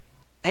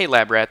Hey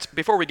Lab Rats,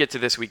 before we get to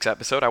this week's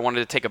episode, I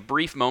wanted to take a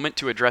brief moment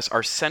to address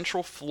our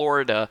Central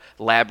Florida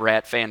Lab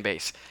Rat fan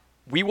base.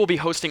 We will be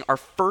hosting our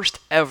first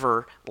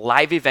ever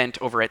live event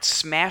over at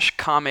Smash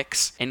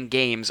Comics and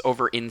Games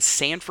over in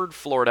Sanford,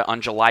 Florida on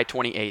July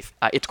 28th.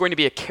 It's going to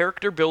be a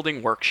character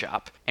building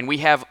workshop, and we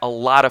have a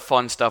lot of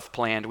fun stuff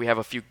planned. We have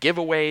a few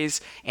giveaways,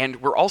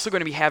 and we're also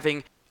going to be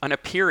having an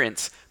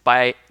appearance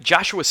by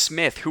Joshua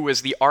Smith, who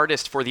is the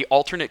artist for the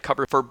alternate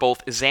cover for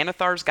both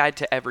Xanathar's Guide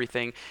to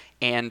Everything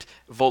and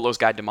Volo's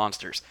Guide to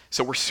Monsters.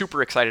 So we're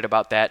super excited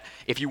about that.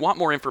 If you want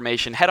more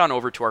information, head on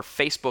over to our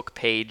Facebook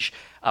page.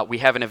 We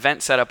have an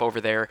event set up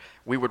over there.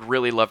 We would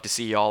really love to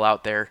see you all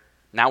out there.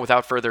 Now,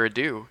 without further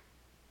ado,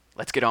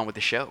 let's get on with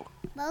the show.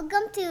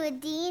 Welcome to a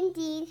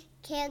D&D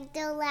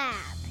Character Lab.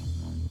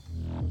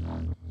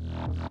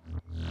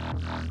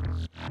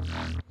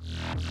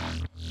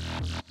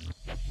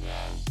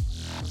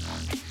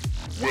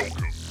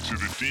 Welcome to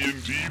the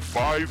D&D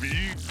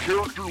 5e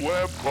Character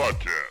Lab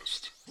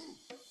podcast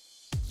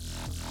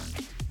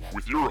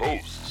with your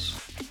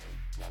hosts,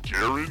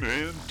 Garen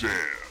and Dan.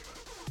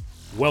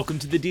 Welcome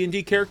to the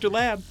D&D Character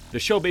Lab, the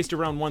show based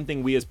around one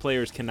thing we as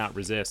players cannot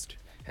resist.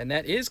 And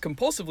that is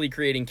compulsively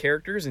creating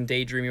characters and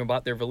daydreaming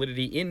about their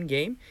validity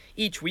in-game.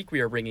 Each week we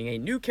are bringing a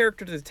new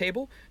character to the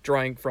table,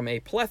 drawing from a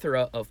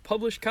plethora of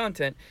published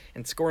content,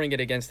 and scoring it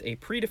against a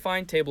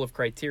predefined table of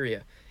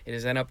criteria. It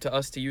is then up to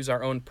us to use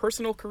our own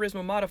personal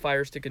charisma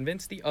modifiers to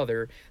convince the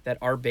other that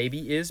our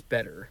baby is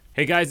better.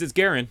 Hey guys, it's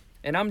Garen.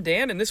 And I'm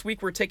Dan, and this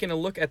week we're taking a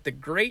look at the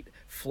great,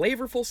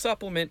 flavorful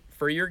supplement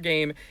for your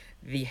game,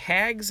 the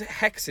Hags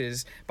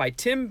Hexes by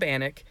Tim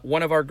Bannock,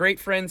 one of our great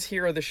friends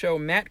here of the show,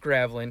 Matt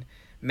Gravlin,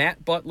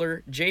 Matt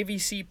Butler,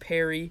 JVC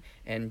Perry,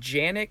 and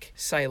Janik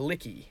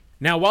Silicki.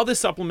 Now, while this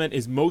supplement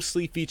is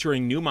mostly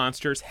featuring new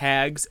monsters,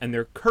 hags, and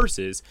their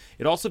curses,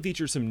 it also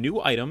features some new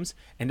items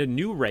and a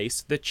new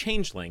race, the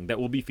Changeling, that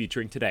we'll be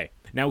featuring today.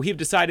 Now, we have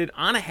decided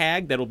on a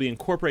hag that will be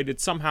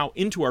incorporated somehow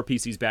into our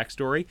PC's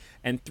backstory,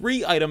 and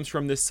 3 items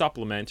from this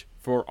supplement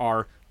for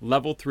our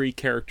level 3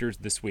 characters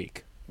this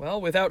week.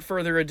 Well, without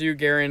further ado,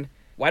 Garen,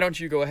 why don't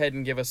you go ahead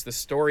and give us the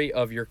story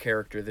of your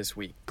character this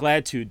week?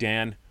 Glad to,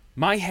 Dan.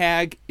 My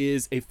hag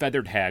is a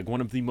feathered hag, one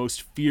of the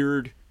most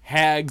feared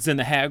hags in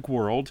the hag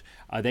world.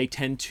 They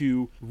tend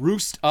to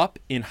roost up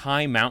in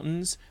high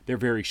mountains. They're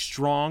very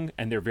strong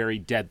and they're very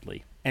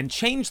deadly. And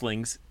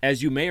changelings,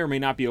 as you may or may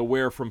not be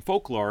aware from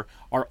folklore,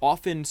 are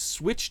often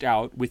switched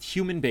out with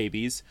human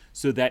babies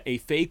so that a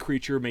fey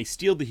creature may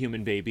steal the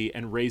human baby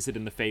and raise it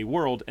in the fey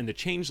world, and the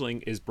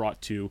changeling is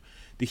brought to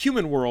the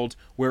human world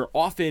where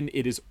often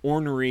it is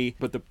ornery,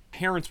 but the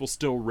parents will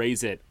still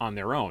raise it on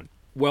their own.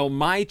 Well,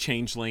 my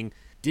changeling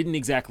didn't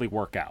exactly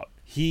work out.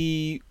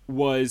 He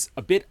was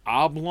a bit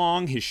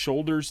oblong, his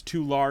shoulders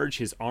too large,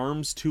 his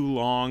arms too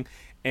long,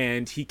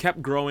 and he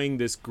kept growing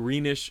this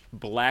greenish,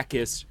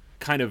 blackish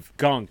kind of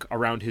gunk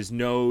around his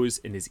nose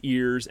and his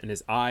ears and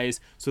his eyes.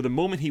 So the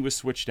moment he was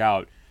switched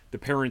out, the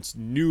parents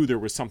knew there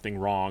was something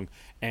wrong,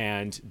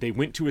 and they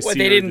went to a seer.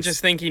 They didn't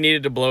just think he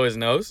needed to blow his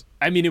nose?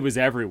 I mean, it was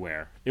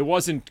everywhere. It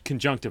wasn't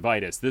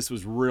conjunctivitis. This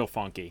was real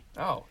funky.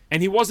 Oh.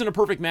 And he wasn't a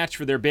perfect match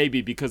for their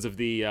baby because of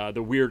the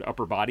weird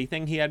upper body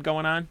thing he had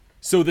going on.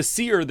 So the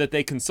seer that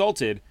they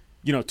consulted,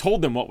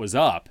 told them what was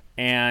up,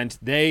 and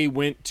they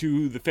went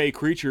to the fey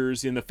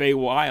creatures in the fey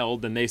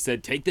wild, and they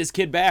said, take this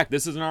kid back.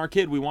 This isn't our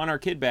kid. We want our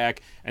kid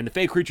back. And the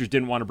fey creatures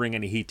didn't want to bring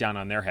any heat down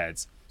on their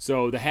heads.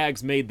 So the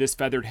hags made this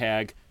feathered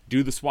hag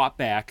do the swap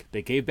back.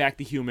 They gave back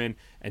the human,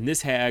 and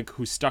this hag,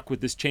 who stuck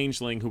with this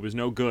changeling who was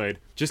no good,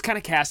 just kind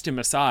of cast him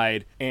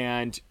aside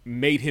and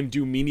made him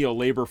do menial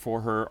labor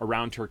for her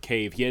around her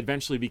cave. He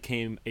eventually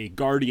became a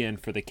guardian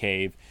for the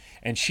cave,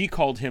 and she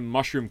called him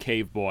Mushroom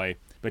Cave Boy,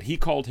 but he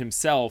called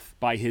himself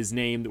by his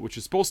name, which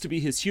was supposed to be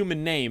his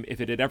human name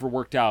if it had ever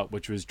worked out,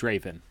 which was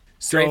Draven.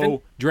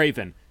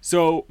 Draven.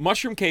 So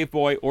Mushroom Cave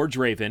Boy, or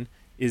Draven,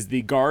 is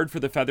the guard for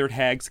the Feathered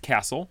Hag's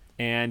castle,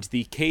 and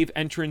the cave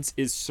entrance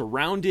is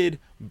surrounded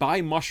by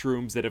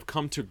mushrooms that have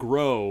come to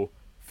grow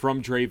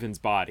from Draven's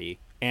body.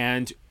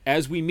 And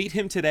as we meet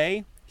him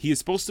today, he is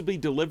supposed to be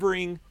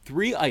delivering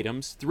 3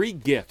 items, 3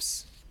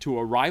 gifts to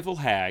a rival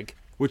hag,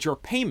 which are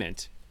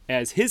payment,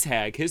 as his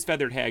hag, his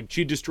feathered hag,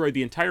 she destroyed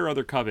the entire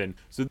other coven.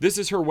 So this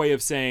is her way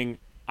of saying,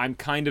 I'm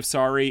kind of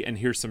sorry, and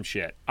here's some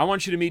shit. I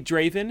want you to meet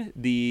Draven,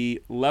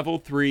 the level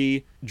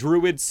 3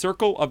 Druid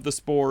Circle of the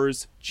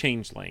Spores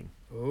Changeling.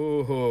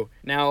 Ooh.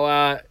 Now,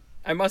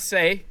 I must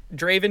say,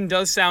 Draven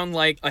does sound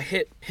like a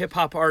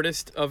hip-hop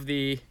artist of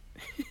the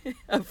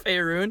of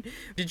Faerun.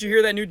 Did you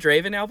hear that new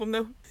Draven album,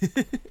 though?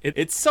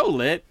 It's so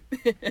lit.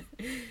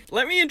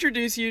 Let me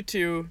introduce you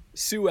to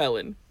Sue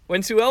Ellen.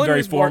 When Sue Ellen Very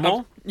was born,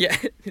 formal.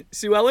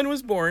 Sue Ellen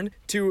was born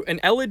to an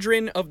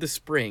Eladrin of the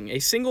Spring, a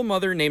single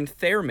mother named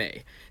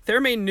Therme.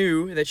 Therme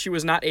knew that she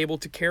was not able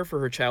to care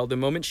for her child the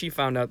moment she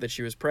found out that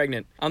she was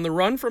pregnant. On the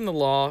run from the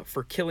law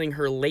for killing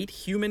her late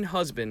human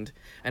husband,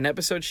 an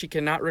episode she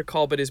cannot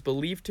recall but is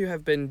believed to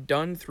have been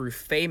done through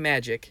fey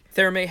magic,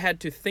 Therme had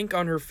to think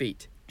on her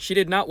feet. She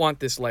did not want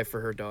this life for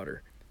her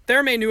daughter.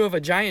 Therme knew of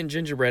a giant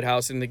gingerbread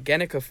house in the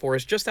Genica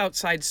forest just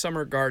outside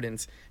Summer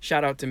Gardens.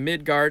 Shout out to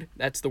Midgard,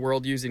 that's the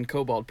world using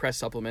Kobold press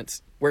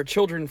supplements, where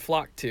children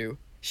flock to.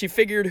 She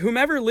figured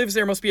whomever lives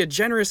there must be a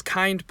generous,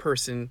 kind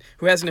person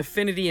who has an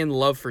affinity and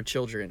love for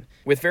children.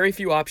 With very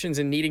few options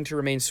and needing to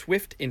remain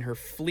swift in her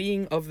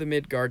fleeing of the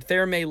Midgard,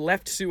 Therme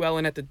left Sue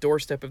Ellen at the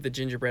doorstep of the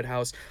gingerbread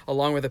house,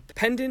 along with a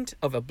pendant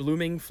of a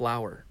blooming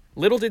flower.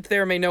 Little did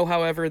Therme know,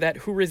 however, that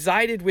who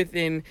resided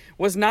within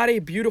was not a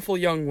beautiful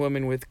young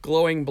woman with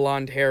glowing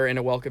blonde hair and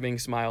a welcoming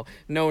smile.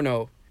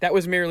 No. That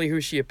was merely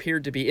who she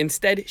appeared to be.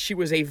 Instead, she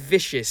was a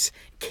vicious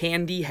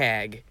candy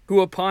hag,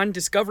 who upon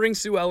discovering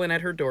Sue Ellen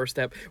at her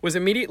doorstep, was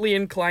immediately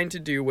inclined to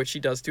do what she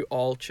does to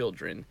all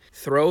children,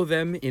 throw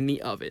them in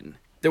the oven.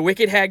 The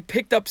wicked hag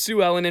picked up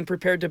Sue Ellen and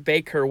prepared to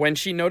bake her when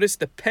she noticed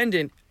the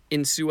pendant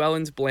in Sue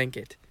Ellen's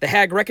blanket. The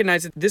hag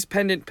recognized that this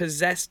pendant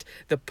possessed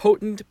the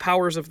potent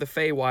powers of the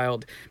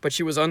Feywild, but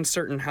she was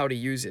uncertain how to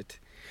use it.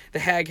 The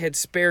hag had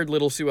spared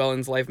little Sue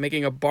Ellen's life,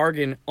 making a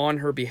bargain on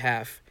her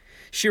behalf.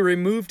 She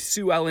removed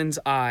Sue Ellen's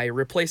eye,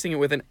 replacing it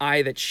with an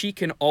eye that she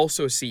can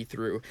also see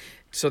through,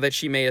 so that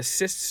she may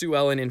assist Sue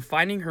Ellen in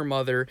finding her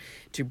mother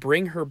to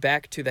bring her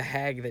back to the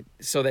hag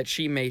so that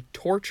she may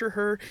torture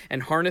her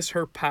and harness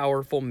her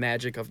powerful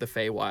magic of the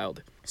Feywild.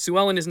 Sue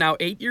Ellen is now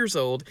 8 years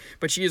old,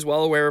 but she is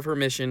well aware of her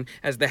mission,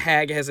 as the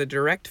hag has a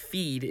direct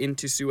feed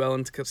into Sue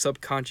Ellen's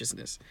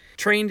subconsciousness.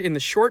 Trained in the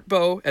short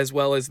bow, as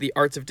well as the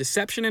arts of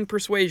deception and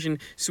persuasion,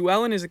 Sue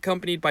Ellen is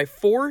accompanied by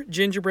 4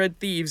 gingerbread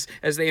thieves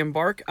as they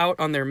embark out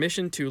on their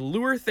mission to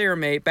lure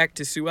Therme back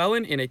to Sue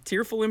Ellen in a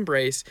tearful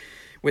embrace,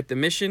 with the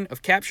mission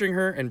of capturing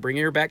her and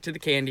bringing her back to the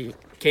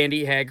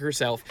candy hag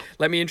herself.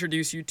 Let me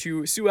introduce you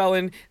to Sue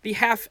Ellen, the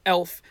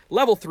half-elf,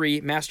 level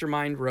 3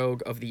 mastermind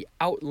rogue of the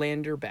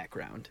Outlander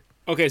background.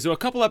 Okay, so a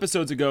couple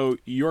episodes ago,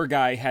 your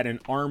guy had an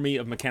army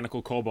of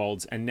mechanical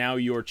kobolds, and now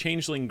your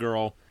changeling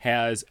girl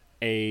has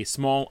a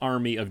small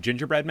army of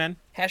gingerbread men.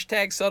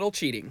 Hashtag subtle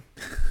cheating.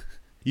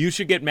 You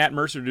should get Matt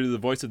Mercer to do the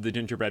voice of the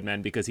gingerbread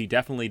men, because he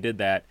definitely did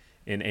that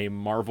in a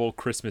Marvel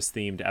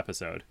Christmas-themed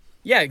episode.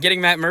 Yeah,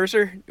 getting Matt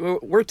Mercer,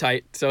 we're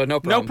tight, so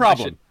no problem. No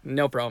problem.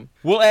 No problem.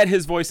 We'll add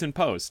his voice in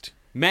post.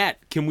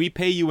 Matt, can we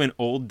pay you in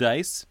old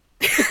dice?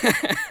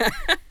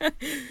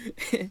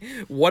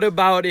 What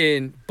about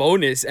in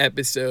bonus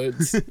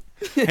episodes?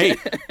 Hey,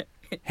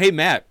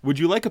 Matt, would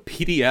you like a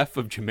PDF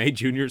of Jamae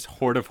Jr.'s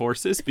Horde of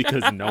Horses?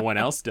 Because no one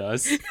else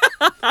does.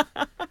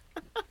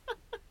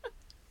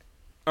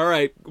 All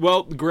right.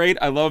 Well, great.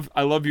 I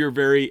love your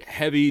very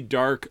heavy,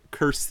 dark,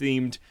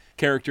 curse-themed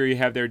character you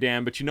have there,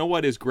 Dan. But you know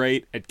what is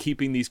great at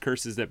keeping these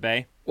curses at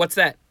bay? What's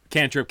that?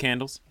 Cantrip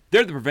candles.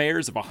 They're the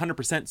purveyors of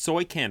 100%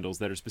 soy candles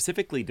that are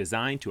specifically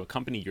designed to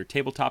accompany your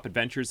tabletop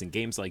adventures in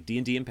games like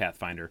D&D and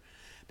Pathfinder.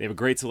 They have a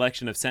great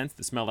selection of scents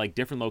that smell like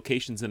different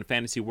locations in a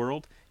fantasy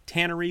world,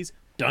 tanneries,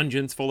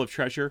 dungeons full of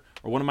treasure,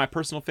 or one of my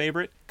personal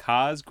favorite,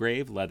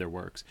 Cosgrave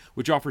Leatherworks,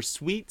 which offers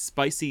sweet,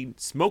 spicy,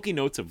 smoky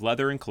notes of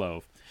leather and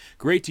clove.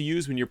 Great to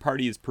use when your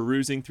party is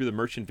perusing through the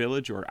merchant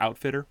village or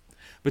outfitter.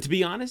 But to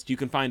be honest, you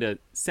can find a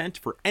scent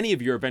for any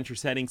of your adventure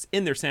settings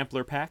in their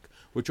sampler pack,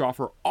 which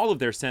offer all of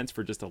their scents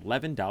for just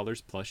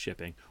 $11 plus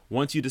shipping.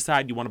 Once you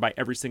decide you want to buy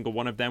every single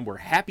one of them, we're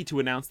happy to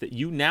announce that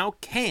you now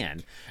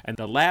can, and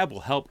the lab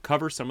will help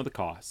cover some of the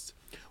costs.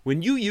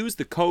 When you use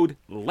the code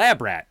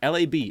LABRAT,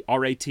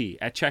 L-A-B-R-A-T,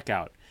 at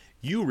checkout,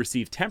 you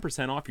receive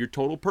 10% off your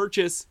total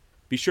purchase.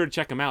 Be sure to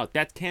check them out.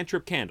 That's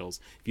Cantrip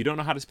Candles. If you don't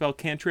know how to spell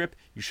cantrip,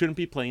 you shouldn't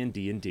be playing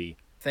D&D.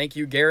 Thank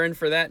you, Garen,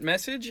 for that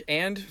message,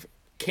 and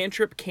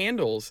Cantrip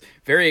Candles.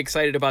 Very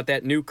excited about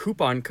that new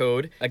coupon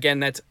code. Again,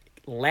 that's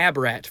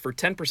LABRAT for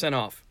 10%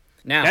 off.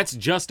 Now, that's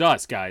just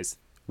us, guys.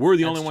 We're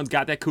the only ones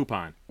got that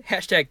coupon.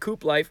 Hashtag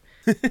Coop Life.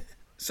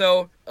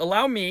 So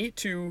allow me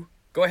to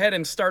go ahead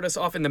and start us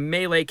off in the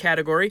melee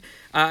category.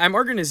 I'm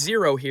arguing a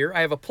 0 here.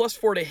 I have a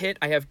 +4 to hit.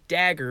 I have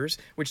daggers,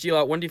 which deal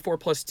out 1d4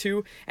 plus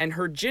 2. And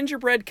her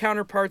gingerbread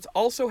counterparts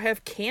also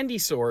have candy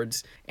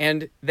swords.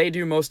 And they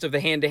do most of the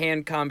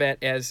hand-to-hand combat,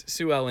 as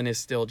Sue Ellen is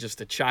still just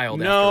a child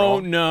after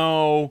all.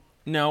 No,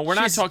 we're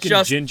not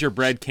talking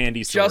gingerbread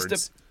candy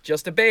swords.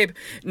 Just a babe.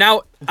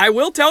 Now, I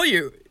will tell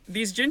you,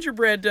 these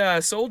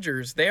gingerbread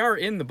soldiers, they are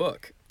in the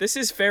book. This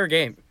is fair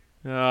game.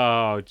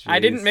 Oh, jeez. I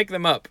didn't make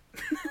them up.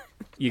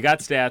 You got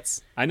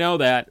stats. I know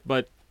that,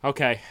 but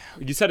okay.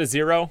 You said a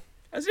 0?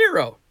 A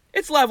 0.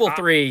 It's level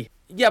 3.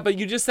 Yeah, but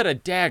you just said a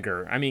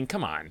dagger. I mean,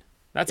 come on.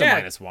 That's a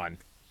 -1.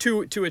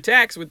 Two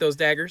attacks with those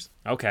daggers.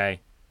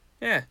 Okay.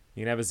 Yeah.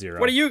 You can have a 0.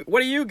 What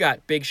do you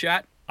got, big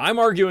shot? I'm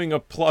arguing a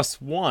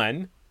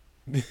 +1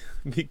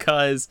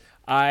 because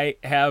I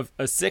have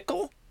a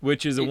sickle,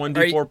 which is a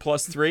 1d4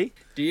 plus 3.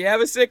 Do you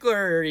have a sickle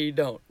or you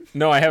don't?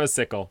 No, I have a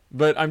sickle.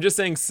 But I'm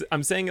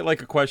saying it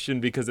like a question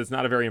because it's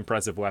not a very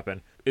impressive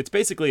weapon. It's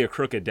basically a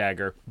crooked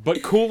dagger,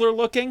 but cooler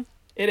looking.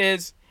 It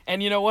is.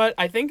 And you know what?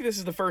 I think this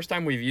is the first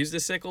time we've used a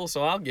sickle,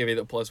 so I'll give you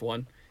the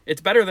 +1.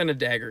 It's better than a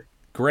dagger.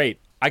 Great.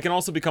 I can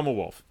also become a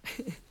wolf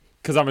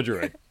because I'm a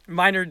druid.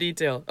 Minor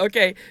detail.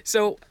 Okay,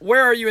 so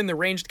where are you in the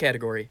ranged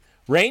category?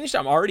 Ranged,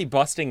 I'm already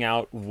busting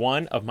out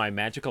one of my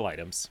magical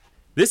items.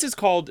 This is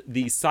called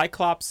the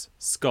Cyclops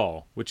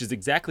Skull, which is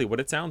exactly what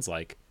it sounds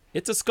like.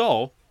 It's a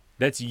skull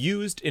that's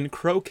used in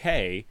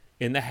croquet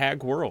in the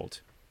hag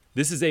world.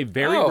 This is a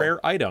very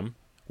rare item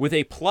with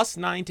a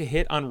 +9 to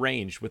hit on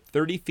range with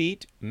 30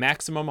 feet,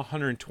 maximum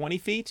 120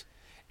 feet.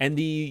 And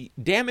the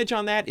damage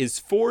on that is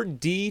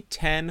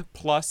 4d10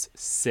 plus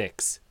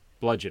 6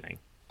 bludgeoning.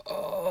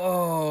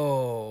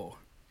 Oh,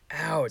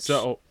 ouch.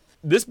 So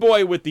this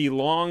boy with the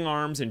long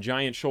arms and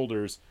giant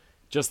shoulders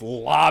just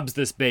lobs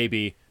this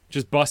baby,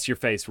 just busts your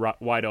face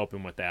wide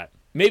open with that.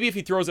 Maybe if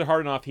he throws it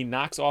hard enough, he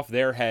knocks off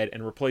their head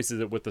and replaces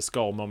it with the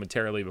skull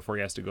momentarily before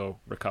he has to go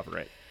recover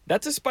it.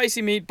 That's a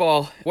spicy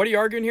meatball. What are you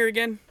arguing here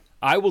again?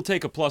 I will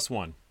take a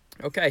 +1.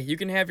 Okay, you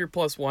can have your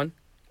 +1.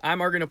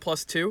 I'm arguing a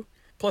 +2.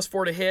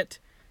 +4 to hit.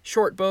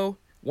 Short bow,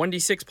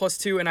 1d6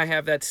 +2, and I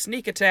have that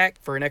sneak attack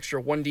for an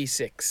extra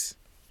 1d6.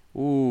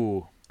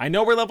 Ooh. I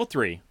know we're level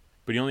 3,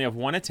 but you only have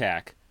 1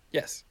 attack.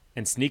 Yes.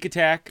 And sneak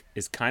attack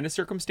is kind of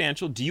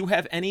circumstantial. Do you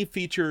have any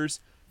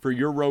features for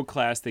your rogue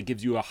class that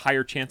gives you a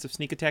higher chance of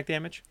sneak attack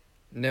damage?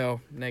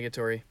 No,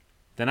 negatory.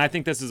 Then I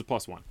think this is a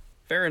 +1.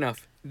 Fair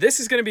enough. This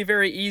is going to be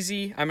very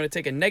easy. I'm going to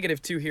take a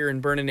 -2 here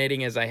in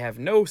Burninating as I have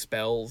no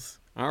spells.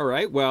 All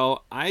right,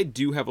 well, I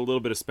do have a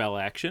little bit of spell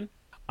action.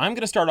 I'm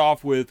going to start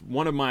off with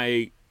one of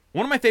my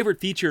favorite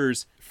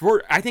features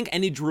for, I think,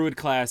 any druid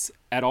class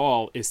at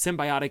all is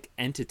Symbiotic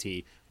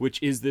Entity,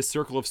 which is this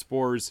Circle of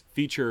Spores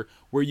feature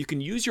where you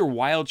can use your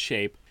wild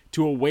shape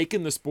to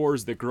awaken the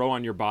spores that grow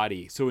on your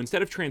body. So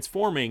instead of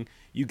transforming,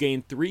 you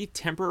gain 3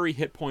 temporary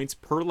hit points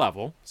per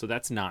level, so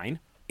that's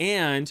 9,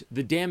 and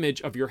the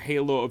damage of your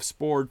Halo of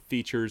Spore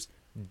features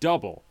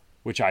double,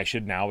 which I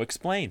should now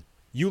explain.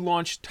 You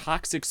launch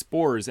toxic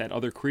spores at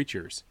other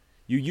creatures.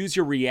 You use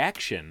your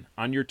reaction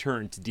on your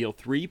turn to deal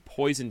 3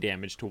 poison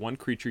damage to one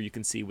creature you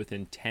can see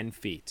within 10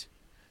 feet.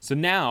 So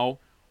now,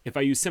 if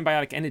I use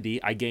Symbiotic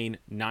Entity, I gain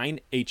 9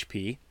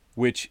 HP,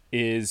 which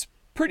is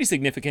pretty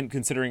significant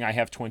considering I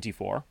have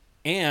 24.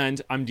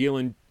 And I'm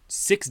dealing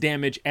 6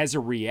 damage as a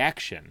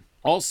reaction.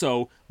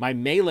 Also, my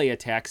melee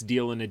attacks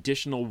deal an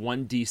additional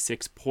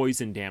 1d6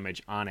 poison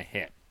damage on a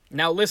hit.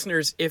 Now,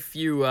 listeners, if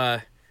you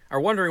are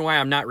wondering why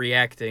I'm not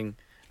reacting,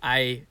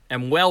 I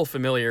am well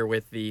familiar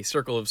with the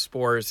Circle of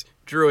Spores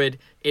druid.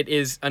 It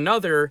is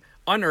another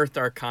Unearthed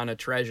Arcana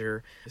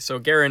treasure. So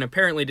Garen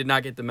apparently did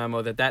not get the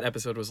memo that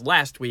episode was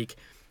last week,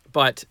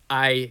 but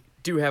I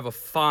do have a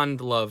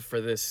fond love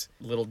for this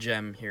little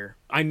gem here.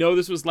 I know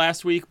this was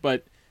last week,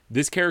 but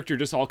this character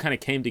just all kind of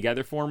came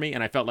together for me,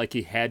 and I felt like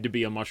he had to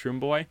be a Mushroom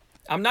Boy.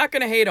 I'm not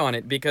going to hate on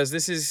it because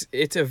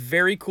it's a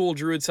very cool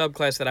druid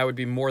subclass that I would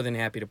be more than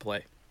happy to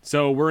play.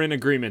 So we're in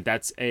agreement.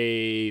 That's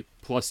a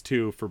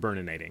 +2 for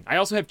Burninating. I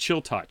also have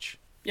Chill Touch.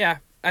 Yeah,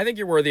 I think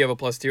you're worthy of a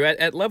 +2.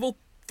 At level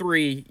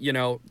 3,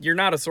 you're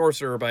not a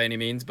sorcerer by any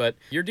means, but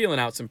you're dealing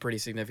out some pretty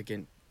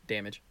significant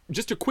damage.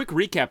 Just a quick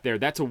recap there.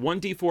 That's a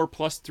 1d4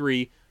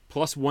 +3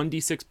 plus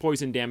 1d6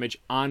 poison damage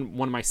on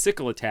one of my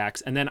sickle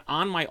attacks, and then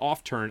on my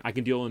off turn, I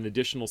can deal an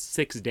additional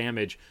 6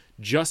 damage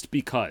just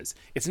because.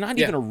 It's not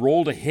even a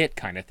roll to hit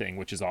kind of thing,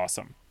 which is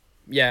awesome.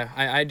 Yeah,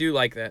 I do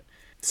like that.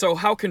 So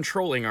how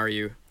controlling are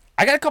you?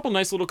 I got a couple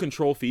nice little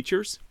control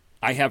features.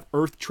 I have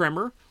Earth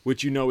Tremor,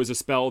 which is a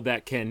spell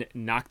that can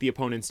knock the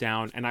opponents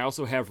down, and I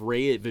also have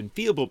Ray of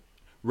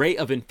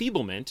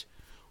Enfeeblement,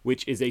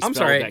 which is a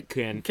spell that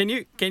can... Can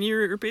you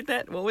repeat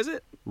that? What was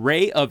it?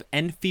 Ray of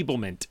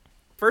Enfeeblement.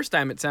 First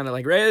time it sounded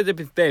like Ray of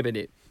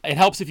Enfeeblement. It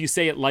helps if you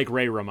say it like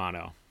Ray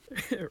Romano.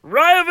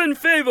 Ray of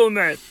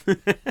Enfeeblement!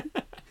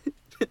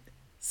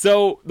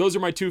 So those are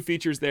my 2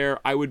 features there.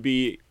 I'd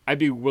be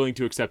willing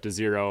to accept a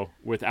 0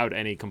 without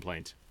any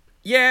complaint.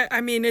 Yeah, I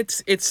mean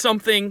it's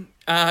something.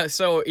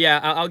 So yeah,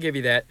 I'll give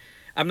you that.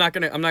 I'm not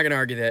gonna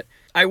argue that.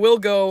 I will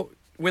go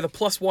with a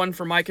 +1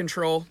 for my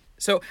control.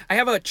 So I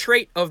have a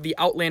trait of the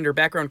Outlander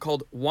background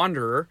called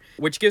Wanderer,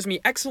 which gives me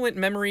excellent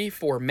memory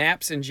for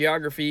maps and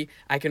geography.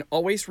 I can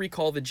always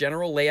recall the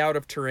general layout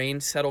of terrain,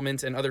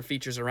 settlements, and other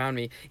features around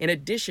me. In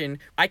addition,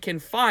 I can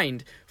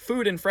find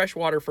food and fresh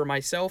water for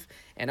myself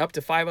and up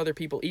to 5 other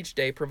people each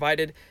day,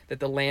 provided that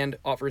the land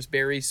offers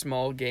berries,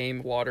 small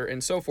game, water,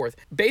 and so forth.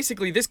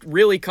 Basically, this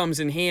really comes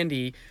in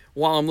handy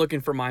while I'm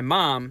looking for my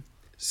mom,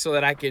 so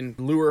that I can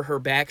lure her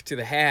back to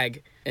the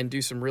hag and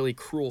do some really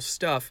cruel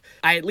stuff.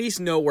 I at least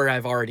know where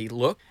I've already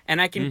looked,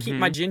 and I can keep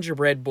my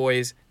gingerbread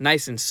boys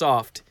nice and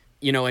soft,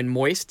 and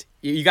moist.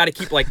 You got to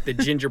keep like the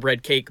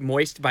gingerbread cake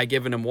moist by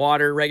giving them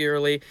water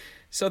regularly.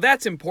 So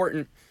that's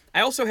important.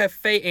 I also have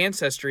Fey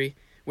Ancestry,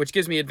 which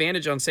gives me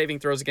advantage on saving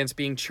throws against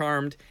being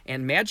charmed,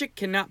 and magic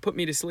cannot put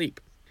me to sleep.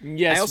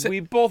 Yes, we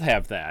both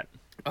have that.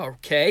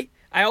 Okay.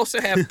 I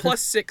also have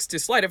 +6 to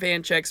sleight of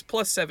hand checks,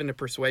 +7 to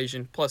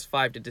persuasion,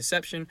 +5 to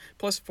deception,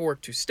 +4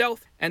 to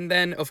stealth. And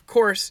then, of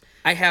course,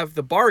 I have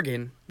the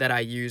bargain that I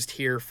used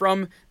here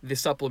from the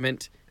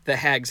supplement, the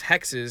Hag's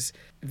Hexes.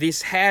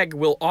 This hag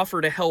will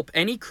offer to help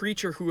any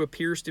creature who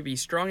appears to be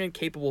strong and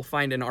capable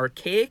find an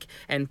archaic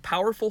and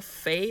powerful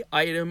fey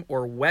item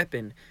or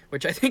weapon,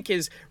 which I think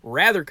is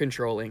rather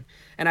controlling.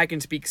 And I can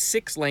speak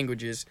 6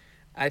 languages.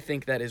 I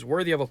think that is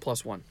worthy of a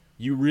 +1.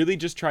 you really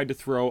just tried to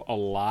throw a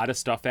lot of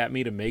stuff at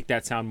me to make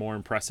that sound more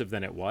impressive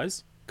than it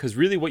was. Because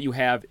really what you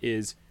have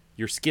is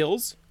your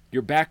skills,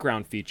 your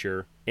background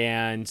feature,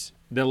 and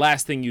the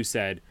last thing you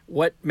said.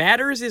 What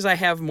matters is I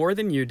have more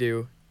than you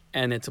do,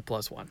 and it's a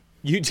 +1.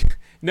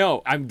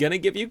 No, I'm going to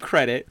give you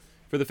credit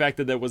for the fact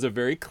that that was a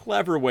very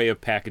clever way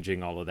of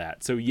packaging all of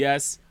that. So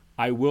yes,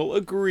 I will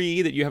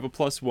agree that you have a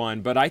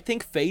 +1, but I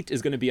think fate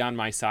is going to be on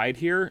my side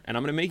here, and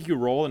I'm going to make you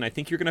roll, and I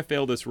think you're going to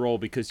fail this roll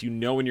because you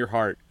know in your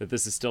heart that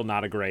this is still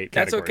not a great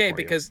That's category okay,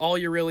 for you. because all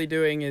you're really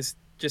doing is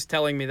just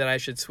telling me that I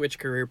should switch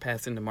career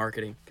paths into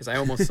marketing, because I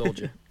almost sold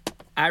you.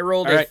 I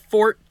rolled All right.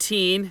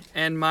 14,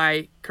 and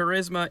my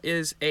charisma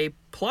is a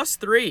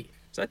 +3.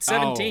 So that's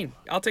 17.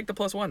 I'll take the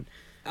 +1.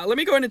 Let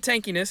me go into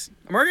tankiness.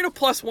 I'm already going to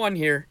 +1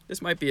 here.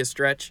 This might be a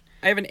stretch.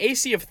 I have an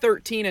AC of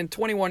 13 and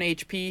 21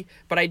 HP,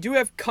 but I do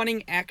have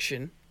cunning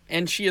action,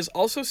 and she is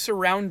also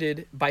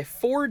surrounded by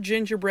 4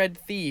 gingerbread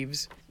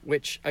thieves,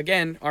 which,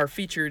 again, are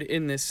featured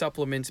in this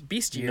supplement's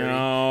bestiary.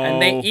 No.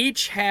 And they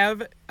each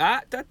have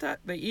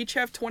they each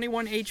have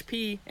 21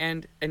 HP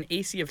and an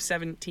AC of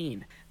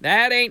 17.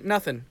 That ain't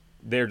nothing.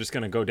 They're just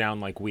going to go down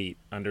like wheat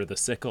under the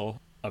sickle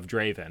of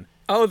Draven.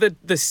 Oh,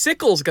 the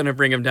sickle's going to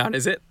bring him down,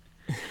 is it?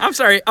 I'm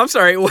sorry.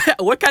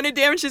 What kind of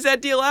damage does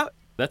that deal out?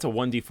 That's a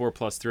 1d4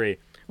 +3.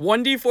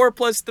 1d4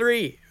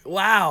 +3.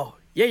 Wow.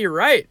 Yeah, you're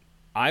right.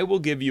 I will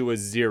give you a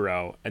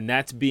 0, and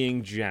that's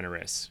being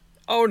generous.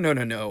 Oh,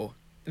 no.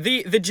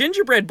 The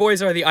gingerbread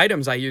boys are the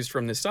items I used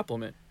from this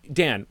supplement.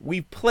 Dan,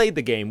 we've played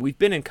the game. We've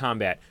been in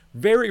combat.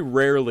 Very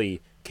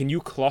rarely can you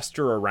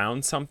cluster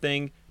around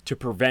something to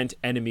prevent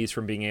enemies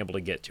from being able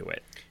to get to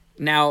it.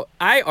 Now,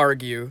 I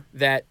argue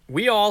that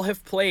we all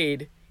have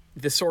played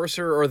the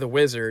sorcerer or the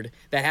wizard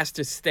that has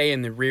to stay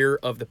in the rear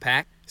of the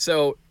pack.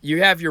 So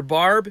you have your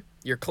barb,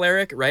 your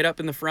cleric right up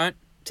in the front,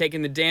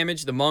 taking the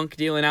damage, the monk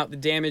dealing out the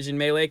damage in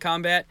melee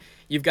combat.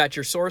 You've got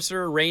your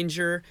sorcerer,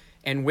 ranger,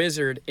 and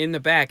wizard in the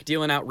back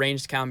dealing out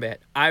ranged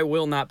combat. I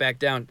will not back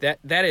down.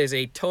 That is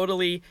a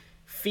totally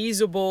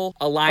feasible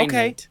alignment.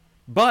 Okay,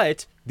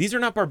 but these are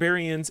not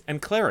barbarians and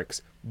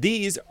clerics.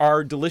 These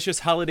are delicious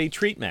holiday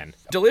treatmen.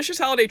 Delicious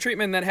holiday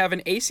treatment that have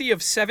an AC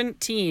of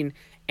 17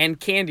 and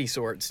candy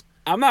swords.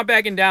 I'm not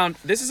backing down.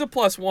 This is a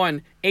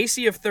 +1,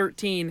 AC of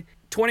 13,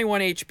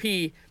 21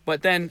 HP,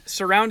 but then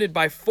surrounded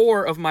by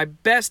 4 of my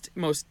best,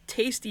 most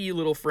tasty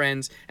little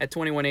friends at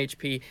 21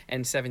 HP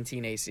and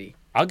 17 AC.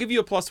 I'll give you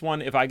a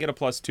 +1 if I get a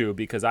 +2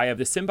 because I have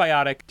the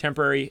symbiotic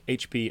temporary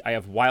HP, I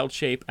have wild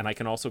shape, and I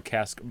can also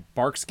cast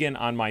bark skin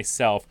on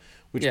myself,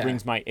 which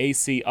brings my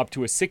AC up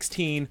to a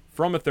 16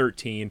 from a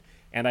 13,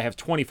 and I have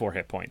 24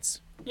 hit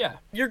points. Yeah,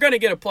 you're going to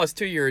get a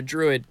 +2. You're a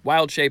druid.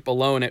 Wild shape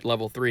alone at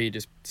level 3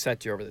 just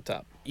sets you over the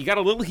top. You got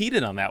a little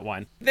heated on that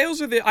one.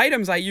 Those are the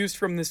items I used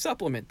from this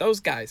supplement. Those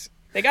guys.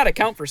 They got to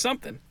count for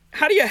something.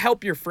 How do you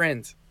help your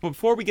friends? But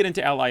before we get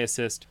into Ally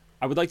Assist,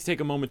 I would like to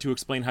take a moment to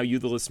explain how you,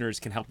 the listeners,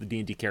 can help the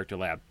D&D Character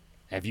Lab.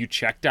 Have you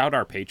checked out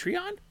our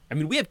Patreon? I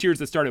mean, we have tiers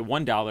that start at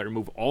 $1 and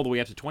move all the way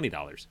up to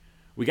 $20.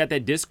 We got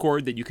that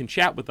Discord that you can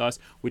chat with us,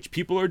 which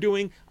people are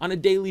doing on a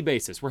daily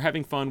basis. We're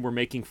having fun. We're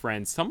making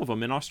friends, some of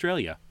them in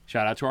Australia.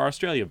 Shout out to our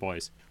Australia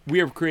boys.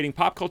 We are creating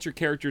pop culture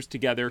characters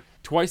together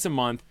twice a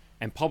month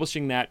and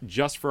publishing that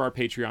just for our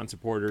Patreon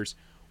supporters.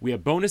 We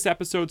have bonus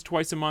episodes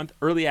twice a month,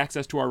 early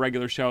access to our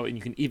regular show, and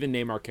you can even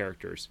name our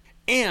characters.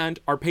 And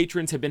our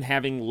patrons have been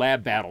having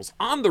lab battles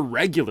on the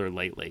regular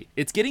lately.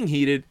 It's getting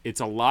heated.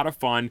 It's a lot of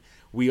fun.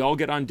 We all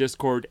get on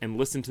Discord and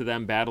listen to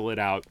them battle it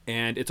out,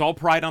 and it's all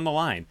pride on the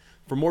line.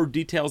 For more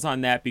details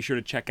on that, be sure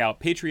to check out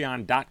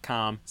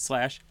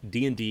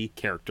patreon.com/D&D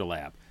Character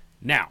Lab.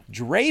 Now,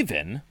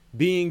 Draven,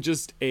 being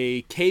just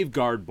a cave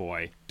guard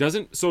boy,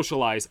 doesn't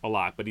socialize a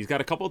lot, but he's got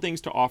a couple of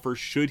things to offer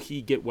should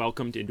he get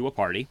welcomed into a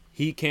party.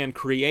 He can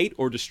create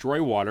or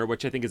destroy water,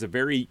 which I think is a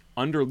very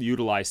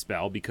underutilized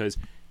spell because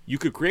you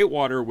could create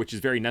water, which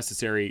is very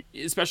necessary,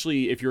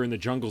 especially if you're in the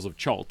jungles of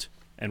Chult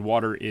and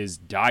water is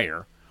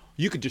dire.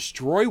 You could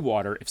destroy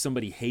water if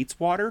somebody hates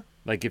water,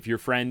 like if your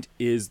friend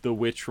is the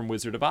witch from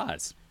Wizard of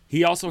Oz.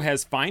 He also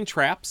has Find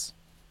Traps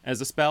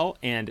as a spell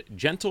and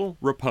Gentle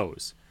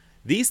Repose.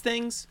 These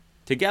things,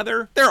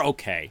 together, they're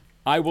okay.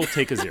 I will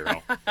take a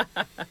 0.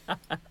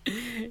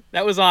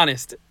 That was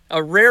honest.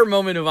 A rare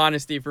moment of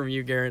honesty from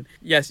you, Garen.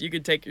 Yes, you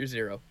could take your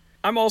 0.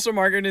 I'm also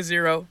marking a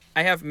 0.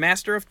 I have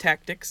Master of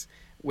Tactics,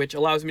 which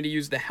allows me to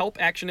use the help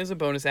action as a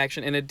bonus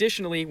action, and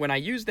additionally, when I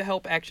use the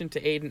help action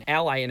to aid an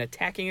ally in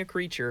attacking a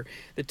creature,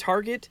 the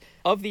target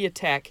of the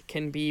attack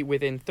can be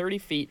within 30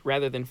 feet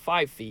rather than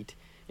 5 feet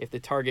if the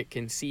target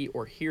can see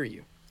or hear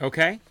you.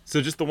 Okay,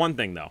 so just the one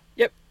thing, though.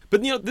 Yep.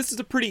 But, this is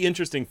a pretty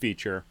interesting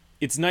feature.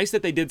 It's nice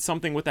that they did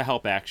something with the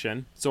help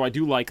action, so I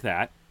do like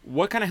that.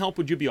 What kind of help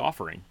would you be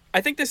offering?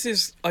 I think this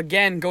is,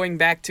 again, going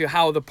back to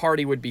how the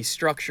party would be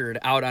structured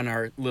out on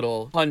our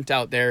little hunt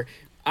out there.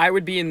 I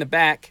would be in the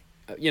back,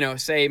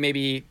 say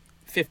maybe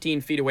 15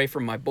 feet away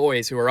from my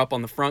boys who are up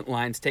on the front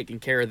lines taking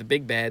care of the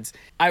big bads.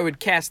 I would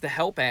cast the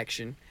help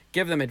action,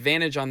 give them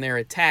advantage on their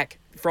attack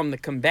from the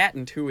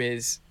combatant who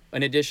is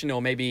an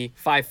additional maybe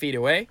 5 feet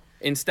away.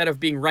 instead of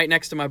being right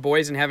next to my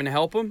boys and having to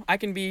help them, I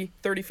can be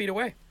 30 feet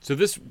away. So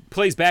this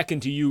plays back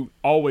into you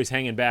always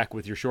hanging back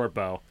with your short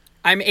bow.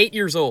 I'm 8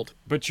 years old.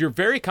 But you're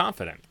very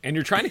confident, and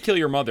you're trying to kill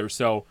your mother,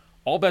 so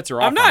all bets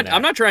are off.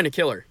 I'm not trying to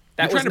kill her.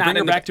 You're trying to bring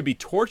her back to be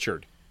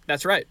tortured.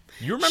 That's right.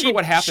 You remember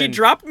what happened? She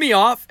dropped me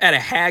off at a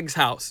hag's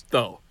house,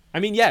 though. I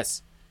mean,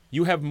 yes,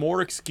 you have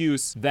more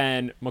excuse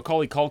than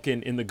Macaulay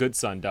Culkin in The Good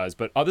Son does,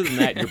 but other than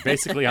that, you're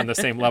basically on the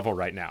same level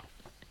right now.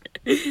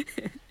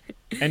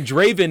 And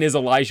Draven is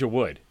Elijah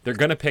Wood. They're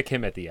going to pick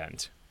him at the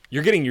end.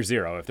 You're getting your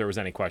 0 if there was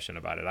any question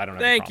about it. I don't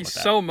have a problem with that. Thank you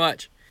so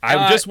much.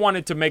 I just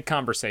wanted to make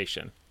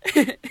conversation.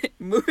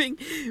 Moving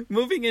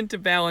into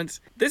balance,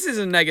 this is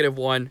a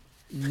 -1.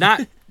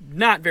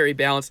 Not very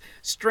balanced.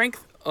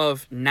 Strength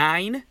of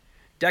 9,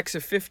 dex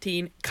of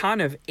 15, con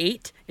of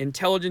 8,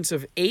 intelligence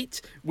of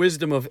 8,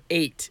 wisdom of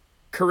 8,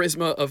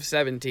 charisma of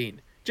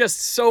 17. Just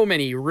so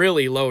many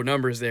really low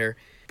numbers there.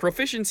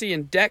 Proficiency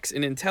in dex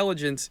and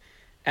intelligence,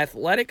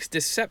 athletics,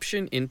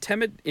 deception,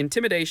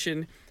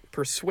 intimidation,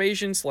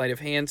 persuasion, sleight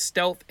of hand,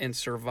 stealth, and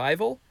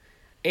survival.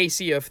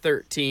 AC of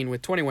 13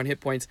 with 21 hit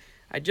points.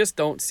 I just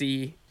don't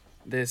see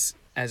this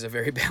as a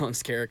very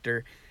balanced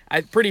character.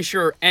 I'm pretty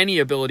sure any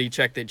ability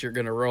check that you're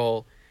going to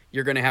roll,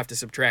 you're going to have to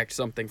subtract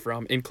something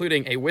from,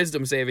 including a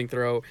wisdom saving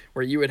throw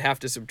where you would have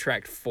to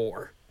subtract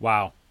 4.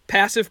 Wow.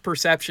 Passive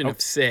perception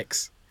of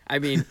 6. I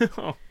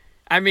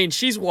mean,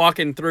 she's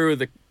walking through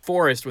the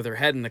forest with her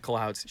head in the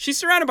clouds. She's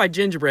surrounded by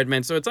gingerbread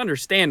men, so it's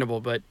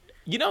understandable, but...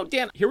 You know,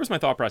 Dan, here was my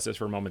thought process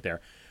for a moment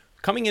there.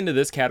 Coming into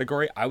this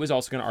category, I was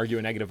also going to argue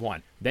a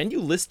 -1. Then you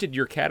listed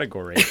your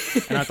category,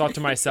 and I thought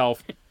to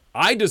myself,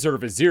 I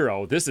deserve a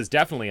 0. This is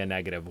definitely a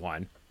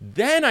 -1.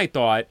 Then I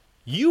thought,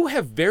 you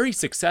have very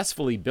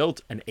successfully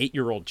built an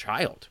 8-year-old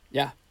child.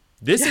 Yeah.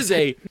 This is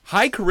a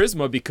high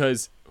charisma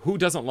because who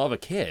doesn't love a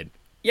kid?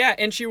 Yeah,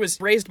 and she was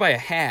raised by a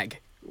hag,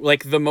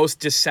 like the most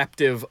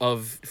deceptive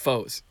of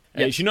foes.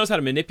 Yeah. She knows how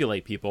to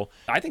manipulate people.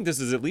 I think this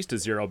is at least a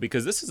 0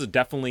 because this is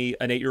definitely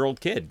an 8-year-old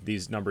kid,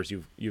 these numbers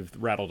you've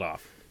rattled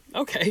off.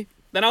 Okay,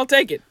 then I'll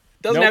take it.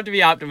 Doesn't have to be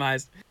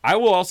optimized. I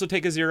will also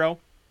take a 0.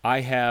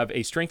 I have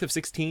a strength of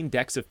 16,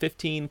 dex of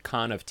 15,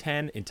 con of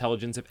 10,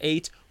 intelligence of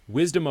 8,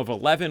 wisdom of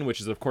 11, which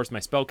is of course my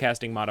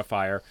spellcasting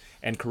modifier,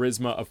 and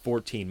charisma of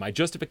 14. My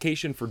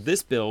justification for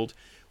this build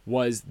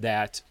was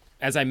that,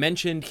 as I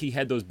mentioned, he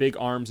had those big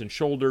arms and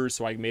shoulders,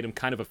 so I made him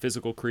kind of a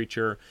physical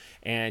creature,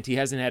 and he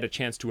hasn't had a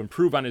chance to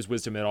improve on his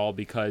wisdom at all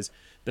because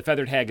the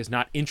Feathered Hag is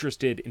not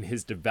interested in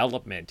his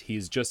development.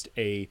 He's just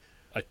a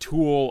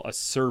tool, a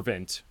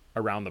servant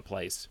around the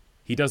place.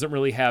 He doesn't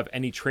really have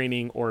any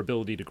training or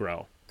ability to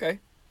grow.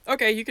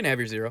 Okay, you can have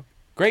your 0.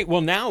 Great. Well,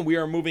 now we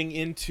are moving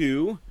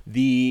into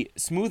the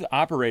Smooth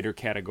Operator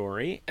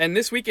category. And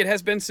this week it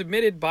has been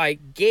submitted by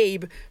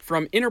Gabe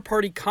from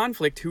Interparty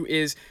Conflict, who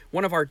is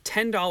one of our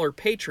 $10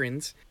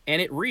 patrons.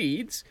 And it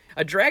reads,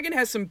 a dragon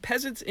has some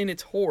peasants in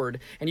its horde,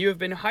 and you have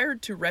been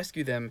hired to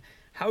rescue them.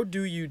 How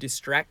do you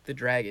distract the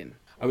dragon?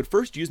 I would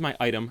first use my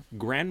item,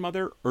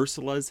 Grandmother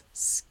Ursula's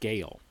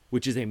Scale,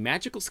 which is a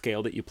magical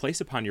scale that you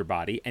place upon your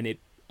body, and it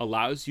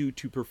allows you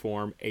to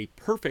perform a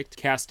perfect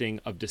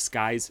casting of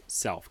Disguise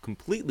Self,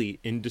 completely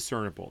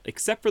indiscernible,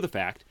 except for the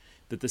fact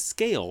that the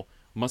scale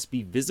must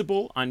be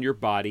visible on your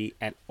body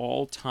at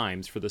all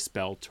times for the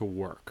spell to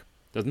work.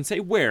 Doesn't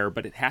say where,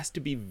 but it has to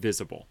be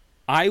visible.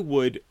 I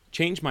would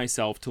change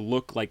myself to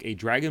look like a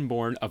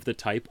dragonborn of the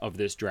type of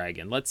this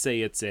dragon. Let's say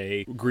it's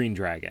a green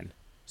dragon.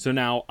 So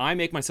now I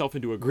make myself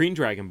into a green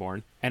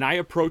dragonborn, and I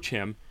approach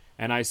him,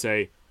 and I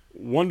say,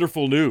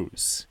 wonderful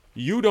news.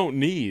 You don't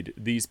need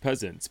these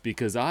peasants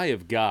because I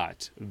have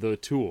got the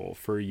tool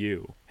for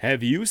you.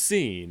 Have you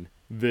seen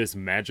this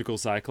magical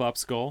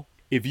Cyclops skull?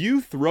 If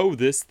you throw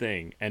this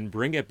thing and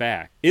bring it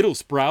back, it'll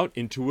sprout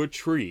into a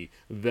tree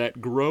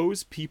that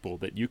grows people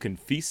that you can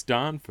feast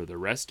on for the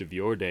rest of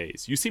your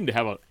days. You seem to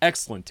have an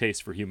excellent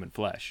taste for human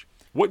flesh.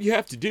 What you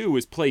have to do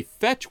is play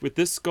fetch with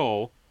this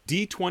skull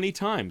D20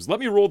 times.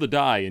 Let me roll the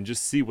die and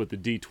just see what the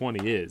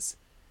D20 is.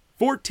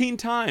 14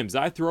 times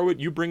I throw it,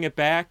 you bring it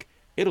back,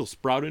 it'll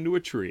sprout into a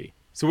tree.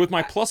 So with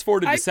my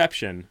 +4 to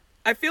deception...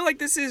 I feel like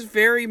this is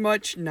very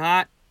much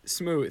not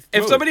smooth.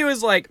 If somebody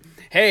was like,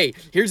 hey,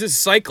 here's a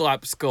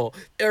Cyclops skull,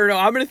 or no,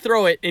 I'm going to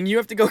throw it, and you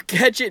have to go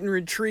catch it and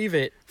retrieve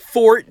it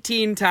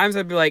 14 times,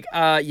 I'd be like,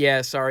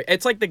 yeah, sorry.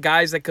 It's like the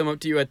guys that come up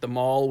to you at the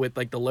mall with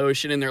like the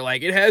lotion, and they're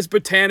like, it has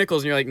botanicals,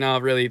 and you're like, no,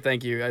 really,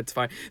 thank you, that's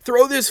fine.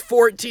 Throw this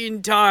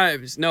 14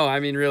 times. No, I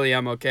mean, really,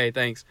 I'm okay,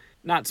 thanks.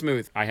 Not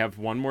smooth. I have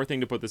one more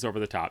thing to put this over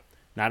the top.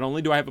 Not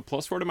only do I have a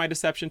 +4 to my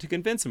deception to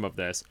convince him of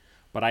this,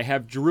 but I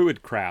have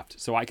Druidcraft,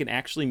 so I can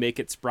actually make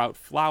it sprout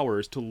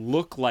flowers to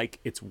look like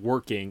it's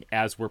working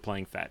as we're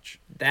playing fetch.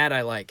 That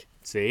I like.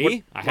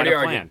 See? I had a plan.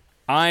 Arguing?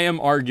 I am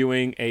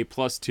arguing a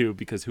 +2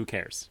 because who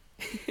cares?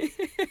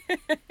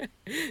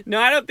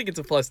 No, I don't think it's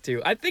a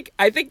 +2.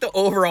 I think the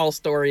overall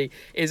story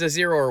is a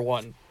 0 or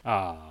 1.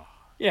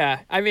 Yeah,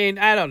 I mean,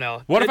 I don't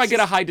know. What if I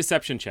get a high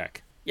deception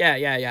check?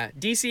 Yeah.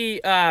 DC,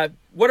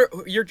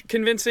 you're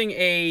convincing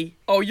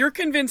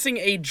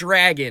a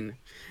dragon.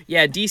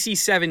 Yeah, DC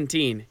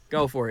 17.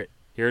 Go for it.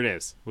 Here it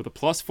is. With a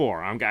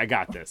 +4. I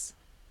got this.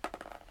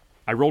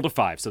 I rolled a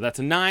 5, so that's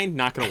a 9.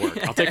 Not going to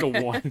work. I'll take a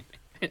 1.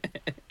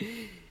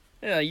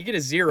 Yeah, you get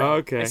a 0.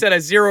 Okay. I said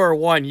a 0 or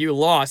 1. You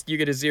lost. You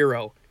get a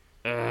 0.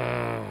 All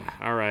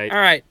right. All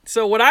right.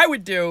 So what I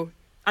would do,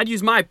 I'd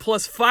use my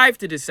 +5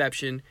 to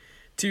deception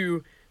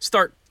to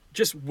start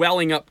just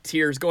welling up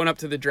tears, going up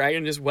to the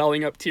dragon, just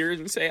welling up tears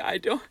and say, I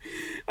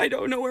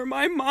don't know where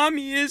my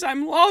mommy is.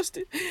 I'm lost.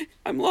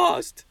 I'm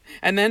lost.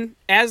 And then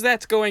as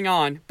that's going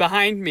on,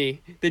 behind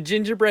me, the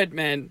gingerbread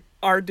men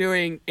are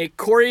doing a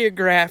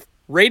choreographed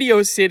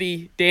Radio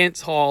City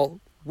dance hall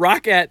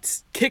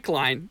Rockettes kick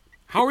line.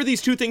 How are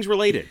these two things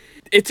related?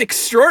 It's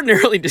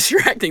extraordinarily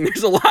distracting.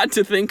 There's a lot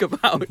to think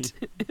about.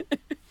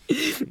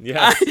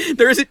 Yes.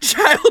 There's a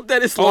child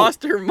that has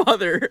lost her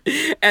mother,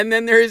 and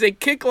then there is a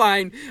kick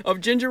line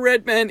of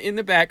gingerbread men in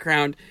the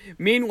background.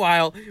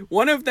 Meanwhile,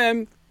 one of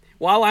them,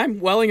 while I'm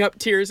welling up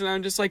tears and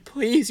I'm just like,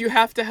 please, you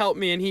have to help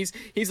me, and he's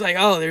like,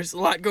 oh, there's a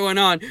lot going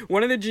on.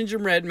 One of the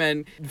gingerbread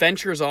men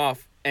ventures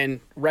off and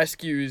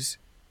rescues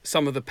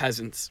some of the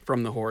peasants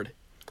from the horde.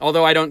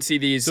 Although I don't see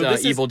these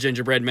evil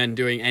gingerbread men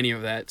doing any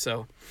of that,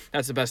 so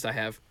that's the best I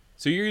have.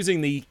 So you're using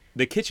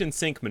the kitchen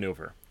sink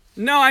maneuver.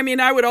 No, I mean,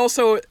 I would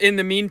also, in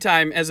the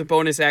meantime, as a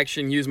bonus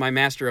action, use my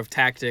Master of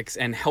Tactics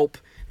and help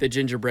the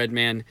gingerbread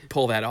man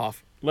pull that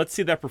off. Let's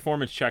see that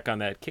performance check on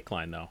that kick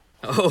line, though.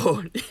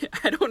 Oh,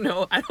 I don't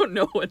know. I don't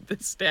know what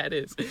the stat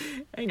is.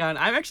 Hang on.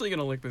 I'm actually going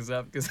to look this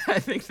up because I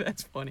think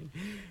that's funny.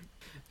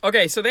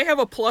 Okay, so they have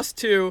a +2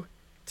 to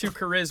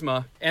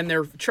charisma, and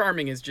their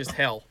charming is just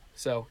hell.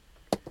 So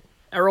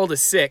I rolled a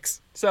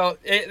 6. So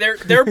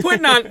they're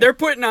putting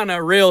on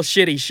a real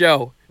shitty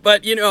show.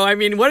 But, you know, I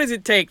mean, what does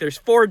it take? There's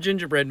 4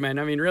 gingerbread men.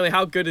 I mean, really,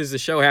 how good does the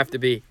show have to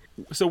be?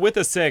 So with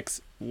a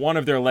 6, one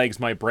of their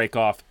legs might break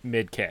off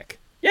mid-kick.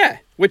 Yeah,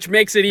 which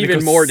makes it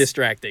even more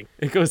distracting.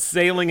 It goes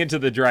sailing into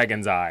the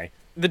dragon's eye.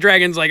 The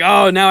dragon's like,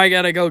 oh, now I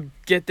gotta go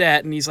get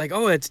that. And he's like,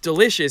 oh, it's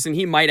delicious. And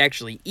he might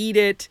actually eat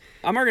it.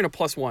 I'm marking a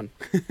 +1.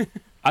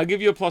 I'll give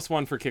you a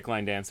 +1 for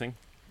kickline dancing.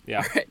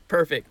 Yeah. All right,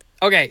 perfect.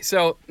 Okay,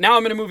 so now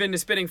I'm going to move into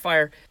Spitting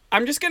Fire.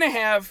 I'm just going to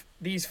have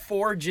these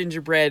 4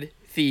 gingerbread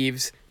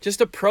thieves just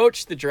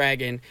approach the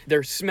dragon.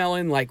 They're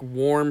smelling like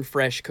warm,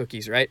 fresh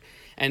cookies, right?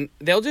 And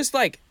they'll just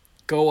like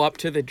go up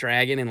to the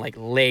dragon and like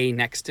lay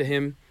next to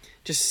him,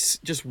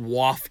 just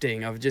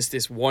wafting of just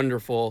this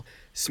wonderful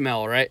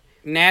smell, right?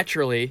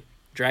 Naturally,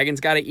 dragons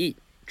got to eat.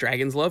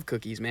 Dragons love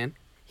cookies, man.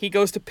 He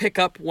goes to pick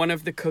up one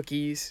of the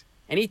cookies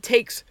and he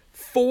takes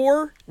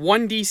 4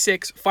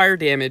 1d6 fire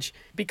damage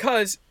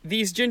because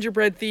these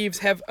gingerbread thieves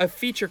have a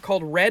feature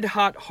called Red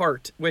Hot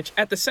Heart, which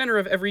at the center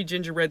of every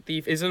gingerbread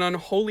thief is an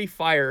unholy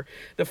fire.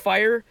 The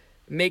fire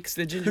makes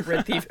the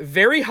gingerbread thief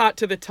very hot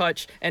to the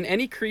touch, and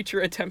any creature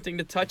attempting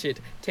to touch it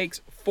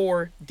takes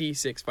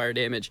 4d6 fire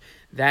damage.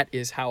 That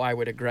is how I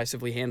would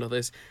aggressively handle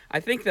this. I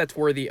think that's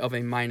worthy of a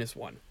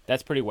 -1.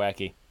 That's pretty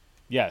wacky.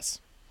 Yes.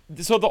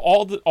 So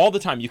all the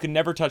time, you can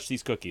never touch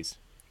these cookies.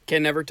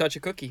 Can never touch a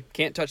cookie.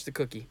 Can't touch the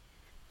cookie.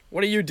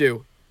 What do you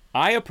do?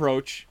 I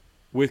approach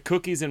with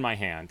cookies in my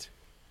hand.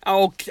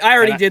 Oh, I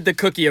already did the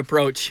cookie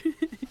approach.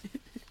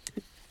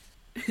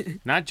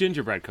 Not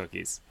gingerbread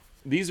cookies.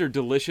 These are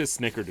delicious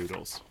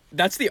snickerdoodles.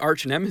 That's the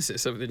arch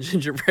nemesis of the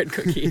gingerbread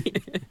cookie.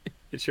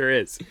 It sure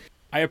is.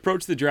 I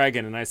approach the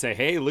dragon and I say,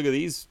 hey, look at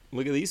these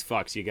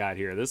fucks you got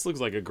here. This looks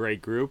like a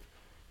great group.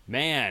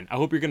 Man, I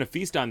hope you're going to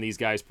feast on these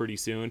guys pretty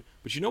soon.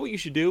 But you know what you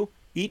should do?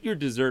 Eat your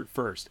dessert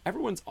first.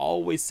 Everyone's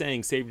always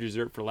saying save your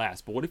dessert for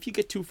last. But what if you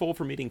get too full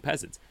from eating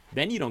peasants?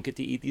 Then you don't get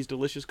to eat these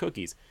delicious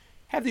cookies.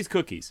 Have these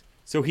cookies.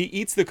 So he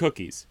eats the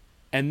cookies.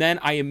 And then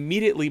I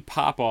immediately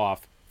pop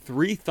off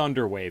 3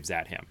 thunder waves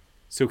at him.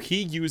 So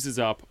he uses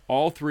up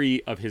all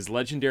 3 of his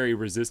legendary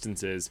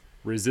resistances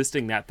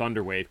resisting that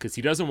thunder wave because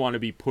he doesn't want to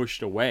be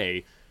pushed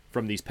away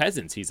from these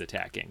peasants he's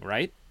attacking,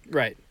 right?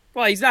 Right.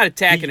 Well, he's not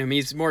attacking him.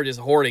 He's more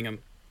just hoarding him.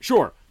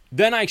 Sure.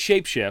 Then I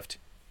shapeshift,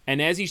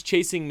 and as he's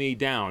chasing me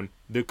down,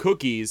 the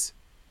cookies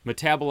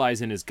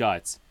metabolize in his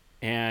guts,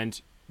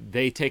 and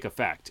they take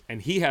effect.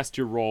 And he has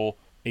to roll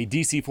a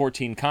DC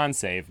 14 con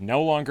save,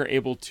 no longer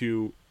able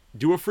to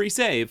do a free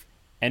save.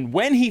 And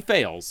when he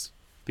fails,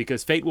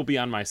 because fate will be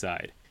on my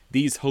side,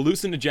 these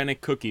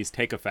hallucinogenic cookies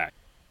take effect,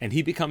 and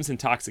he becomes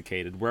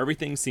intoxicated, where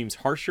everything seems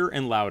harsher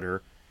and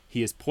louder.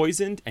 He is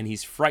poisoned, and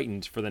he's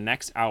frightened for the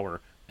next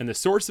hour, and the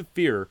source of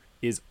fear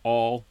is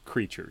all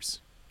creatures.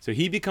 So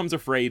he becomes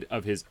afraid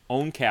of his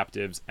own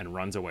captives and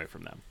runs away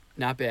from them.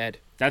 Not bad.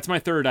 That's my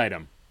third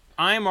item.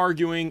 I'm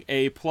arguing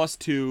a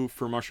 +2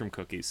 for mushroom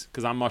cookies,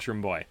 because I'm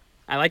Mushroom Boy.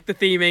 I like the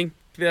theming.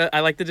 I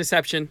like the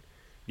deception.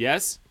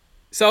 Yes?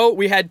 So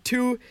we had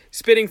 2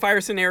 spitting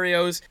fire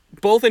scenarios,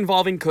 both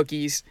involving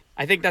cookies.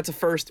 I think that's a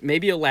first,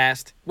 maybe a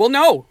last. Well,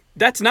 no,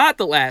 that's not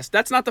the last.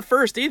 That's not the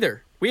first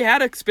either. We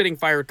had a spitting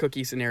fire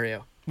cookie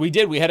scenario. We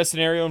did. We had a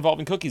scenario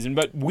involving cookies,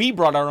 but we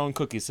brought our own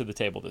cookies to the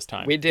table this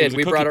time. We did. It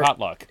was a cookie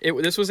potluck.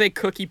 This was a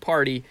cookie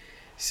party.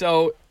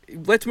 So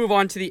let's move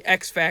on to the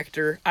X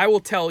Factor. I will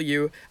tell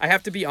you, I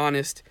have to be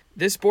honest,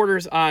 This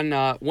borders on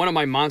one of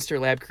my Monster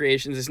Lab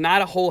creations. There's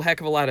not a whole heck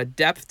of a lot of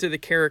depth to the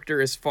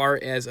character as far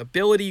as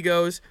ability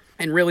goes,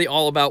 and really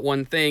all about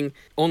one thing,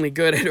 only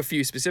good at a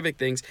few specific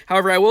things.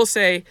 However, I will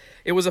say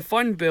it was a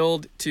fun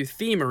build to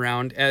theme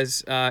around.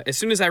 As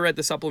soon as I read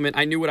the supplement,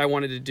 I knew what I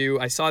wanted to do.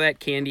 I saw that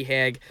candy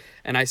hag,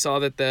 and I saw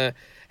that the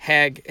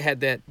hag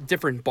had that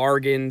different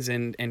bargains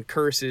and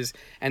curses,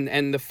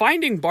 and the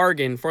finding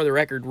bargain, for the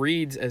record,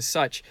 reads as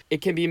such: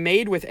 it can be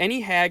made with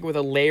any hag with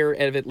a layer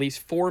of at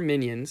least 4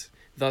 minions,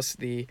 thus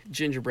the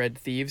gingerbread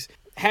thieves.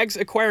 Hags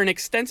acquire an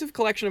extensive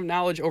collection of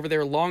knowledge over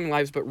their long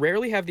lives, but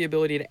rarely have the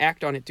ability to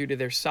act on it due to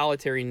their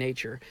solitary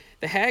nature.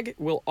 The hag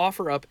will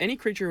offer up any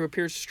creature who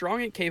appears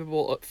strong and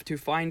capable to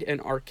find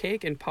an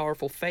archaic and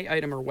powerful fey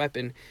item or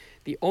weapon.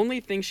 The only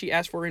thing she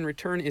asks for in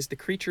return is the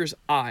creature's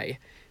eye.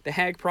 The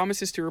hag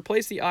promises to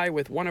replace the eye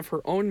with one of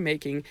her own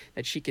making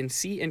that she can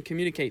see and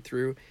communicate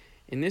through.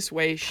 In this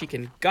way, she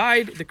can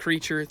guide the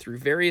creature through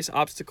various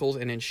obstacles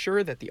and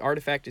ensure that the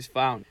artifact is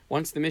found.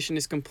 Once the mission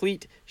is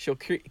complete, she'll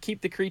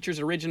keep the creature's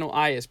original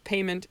eye as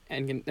payment,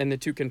 and the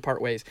two can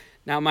part ways.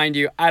 Now, mind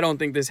you, I don't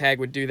think this hag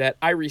would do that.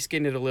 I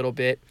reskinned it a little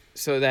bit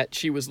so that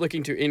she was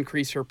looking to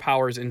increase her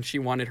powers, and she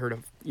wanted her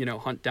to,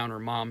 hunt down her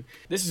mom.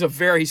 This is a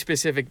very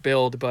specific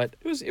build, but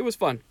it was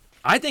fun.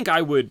 I think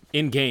I would,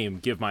 in-game,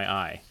 give my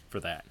eye for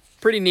that.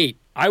 Pretty neat.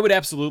 I would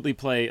absolutely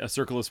play a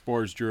Circle of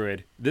Spores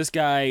Druid. This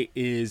guy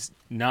is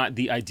not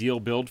the ideal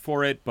build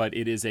for it, but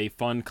it is a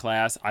fun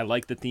class. I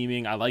like the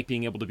theming. I like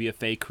being able to be a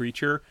fey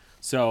creature,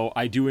 so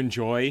I do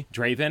enjoy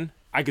Draven.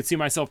 I could see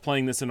myself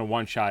playing this in a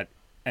one-shot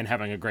and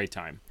having a great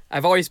time.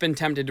 I've always been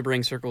tempted to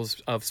bring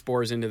Circles of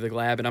Spores into the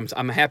lab, and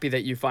I'm happy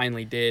that you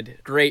finally did.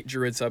 Great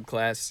Druid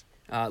subclass.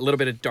 A little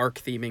bit of dark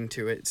theming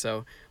to it,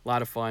 so a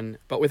lot of fun.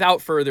 But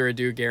without further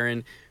ado,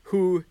 Garen,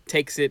 who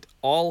takes it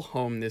all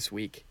home this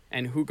week?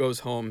 And who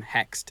goes home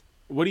hexed?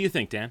 What do you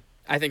think, Dan?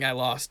 I think I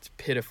lost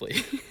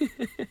pitifully.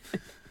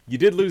 You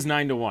did lose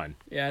 9-1.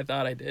 Yeah, I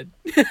thought I did.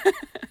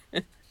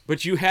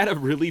 But you had a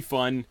really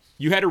fun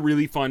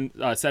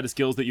set of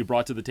skills that you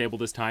brought to the table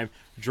this time,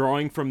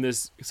 drawing from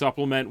this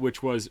supplement,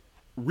 which was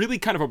really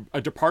kind of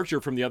a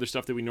departure from the other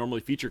stuff that we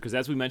normally feature, because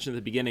as we mentioned at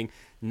the beginning,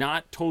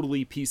 not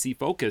totally PC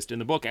focused in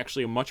the book,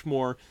 actually a much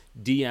more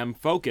DM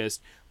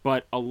focused,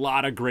 but a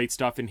lot of great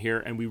stuff in here,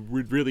 and we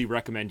would really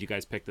recommend you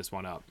guys pick this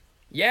one up.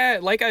 Yeah,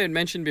 like I had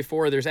mentioned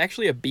before, there's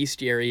actually a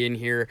bestiary in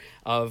here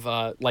of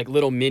like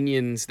little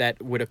minions that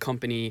would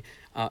accompany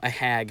a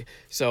hag.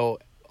 So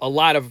a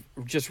lot of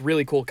just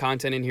really cool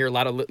content in here, a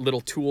lot of little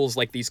tools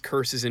like these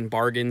curses and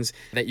bargains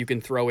that you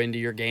can throw into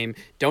your game.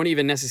 Don't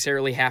even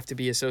necessarily have to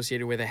be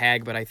associated with a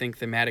hag, but I think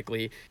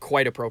thematically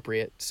quite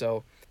appropriate.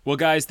 So, well,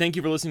 guys, thank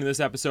you for listening to this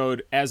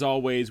episode. As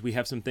always, we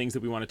have some things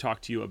that we want to talk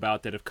to you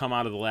about that have come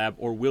out of the lab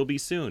or will be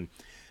soon.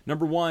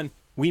 Number one,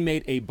 we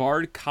made a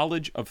Bard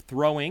College of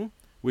Throwing,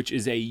 which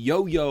is a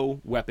yo-yo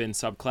weapon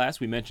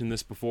subclass. We mentioned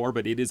this before,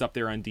 but it is up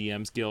there on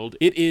DM's Guild.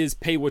 It is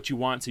pay what you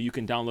want, so you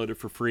can download it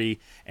for free,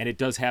 and it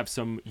does have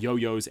some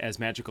yo-yos as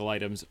magical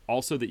items,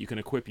 also that you can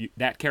equip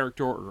that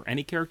character or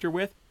any character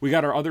with. We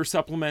got our other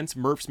supplements: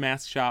 Murph's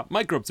Mask Shop,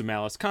 Microbes of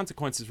Malice,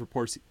 Consequences for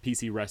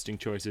PC Resting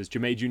Choices,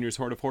 Jamae Jr.'s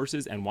Horde of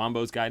Horses, and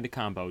Wombo's Guide to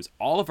Combos.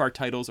 All of our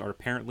titles are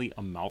apparently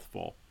a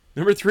mouthful.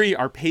 Number 3,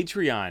 our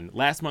Patreon.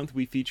 Last month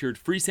we featured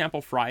Free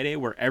Sample Friday,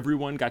 where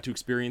everyone got to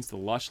experience the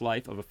lush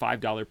life of a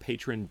 $5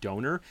 patron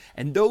donor,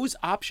 and those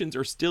options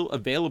are still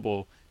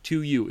available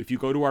to you. If you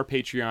go to our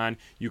Patreon,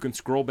 you can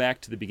scroll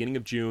back to the beginning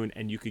of June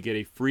and you could get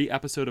a free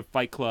episode of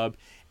Fight Club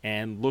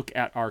and look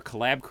at our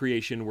collab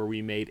creation where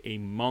we made a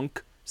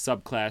monk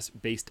subclass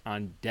based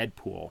on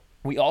Deadpool.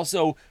 We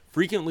also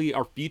frequently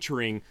are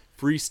featuring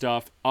free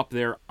stuff up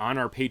there on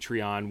our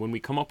Patreon when we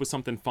come up with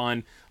something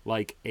fun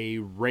like a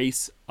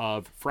race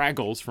of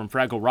Fraggles from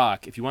Fraggle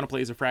Rock. If you want to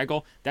play as a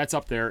Fraggle, that's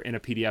up there in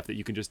a PDF that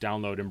you can just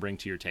download and bring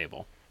to your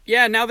table.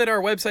 Yeah, now that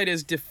our website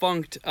is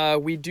defunct,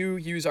 we do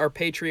use our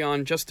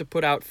Patreon just to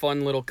put out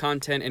fun little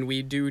content, and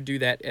we do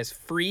that as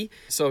free.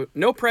 So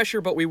no pressure,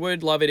 but we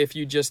would love it if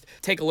you just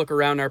take a look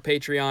around our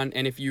Patreon,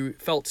 and if you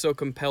felt so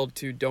compelled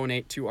to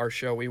donate to our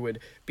show, we would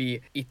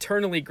be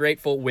eternally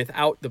grateful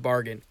without the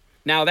bargain.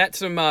 Now, that's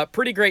some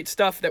pretty great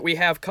stuff that we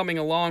have coming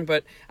along,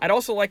 but I'd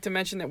also like to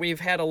mention that we've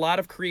had a lot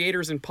of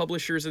creators and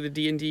publishers of the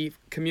D&D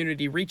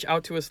community reach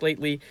out to us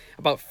lately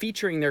about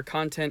featuring their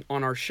content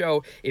on our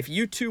show. If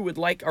you too would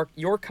like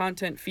your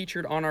content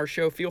featured on our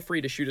show, feel free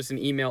to shoot us an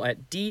email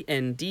at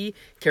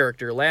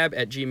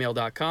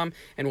dndcharacterlab@gmail.com,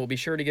 and we'll be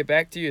sure to get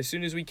back to you as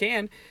soon as we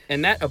can.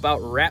 And that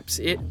about wraps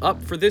it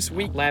up for this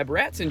week, Lab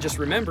Rats. And just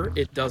remember,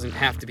 it doesn't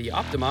have to be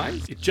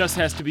optimized. It just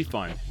has to be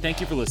fun.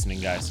 Thank you for listening,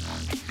 guys.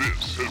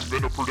 This has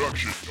been a production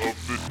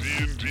of the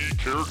D&D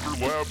Character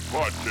Lab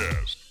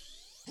podcast.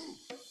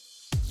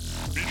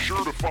 Be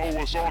sure to follow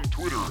us on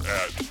Twitter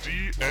at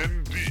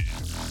DND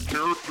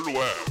Character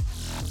Lab,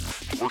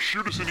 or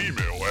shoot us an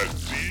email at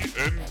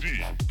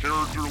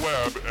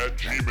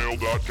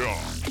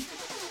dndcharacterlab@gmail.com.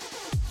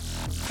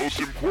 Most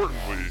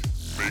importantly,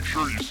 make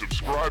sure you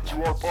subscribe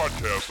to our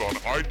podcast on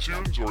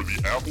iTunes or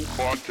the Apple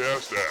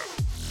Podcast app.